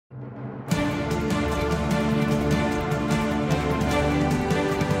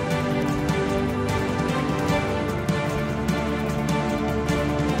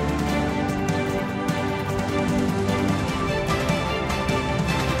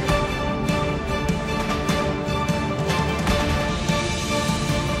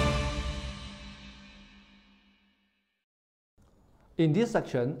In this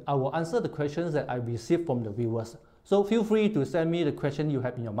section, I will answer the questions that I received from the viewers. So feel free to send me the question you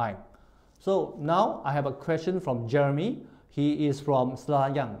have in your mind. So now I have a question from Jeremy. He is from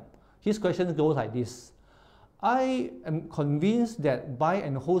Selayang. His question goes like this. I am convinced that buy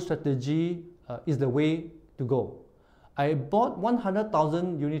and hold strategy is the way to go. I bought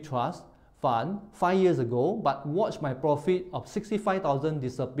 100,000 unit trust fund 5 years ago, but watched my profit of 65,000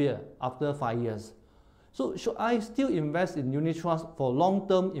 disappear after 5 years. So should I still invest in unit trust for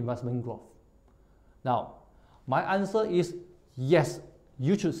long-term investment growth? Now, my answer is yes,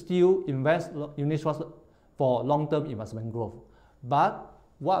 you should still invest unit trust for long-term investment growth. But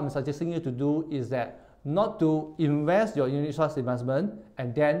what I'm suggesting you to do is that not to invest your unit trust investment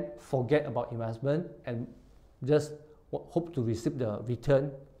and then forget about investment and just hope to receive the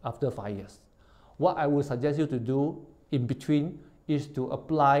return after 5 years. What I would suggest you to do in between is to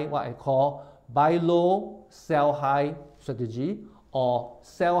apply what I call buy low, sell high strategy or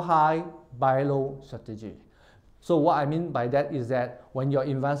sell high, buy low strategy. So what I mean by that is that when your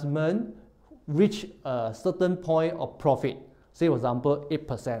investment reach a certain point of profit, say for example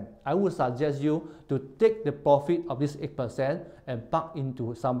 8%, I would suggest you to take the profit of this 8% and park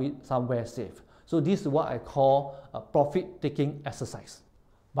into somewhere safe. So this is what I call a profit-taking exercise.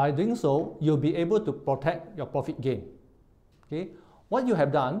 By doing so, you'll be able to protect your profit gain. Okay? What you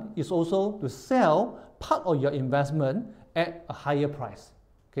have done is also to sell part of your investment at a higher price.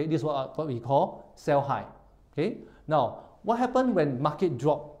 Okay? This is what we call sell high. Okay? Now, what happens when market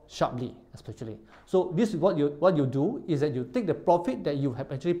drop sharply, especially? So this is what you do is that you take the profit that you have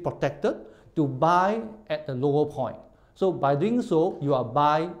actually protected to buy at a lower point. So by doing so, you are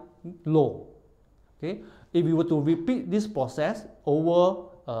buy low. Okay? If you were to repeat this process over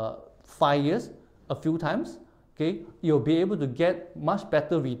 5 years, a few times, okay, you'll be able to get much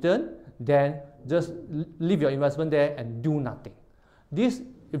better return than just leave your investment there and do nothing. This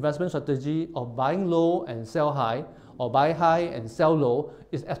investment strategy of buying low and sell high, or buy high and sell low,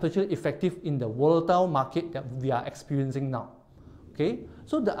 is especially effective in the volatile market that we are experiencing now. Okay?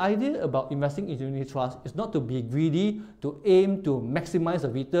 So the idea about investing in unit trust is not to be greedy, to aim to maximize the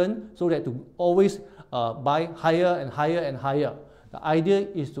return so that to always buy higher and higher and higher. The idea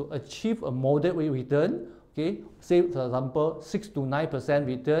is to achieve a moderate return, okay? Say for example 6 to 9%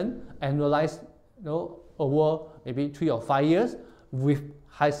 return annualized, over maybe 3 or 5 years with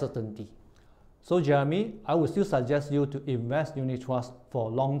high certainty. So Jeremy, I would still suggest you to invest unit trust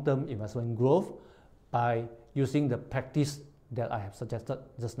for long-term investment growth by using the practice that I have suggested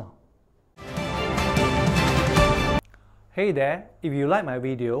just now. Hey there, if you like my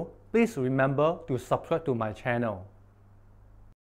video, please remember to subscribe to my channel.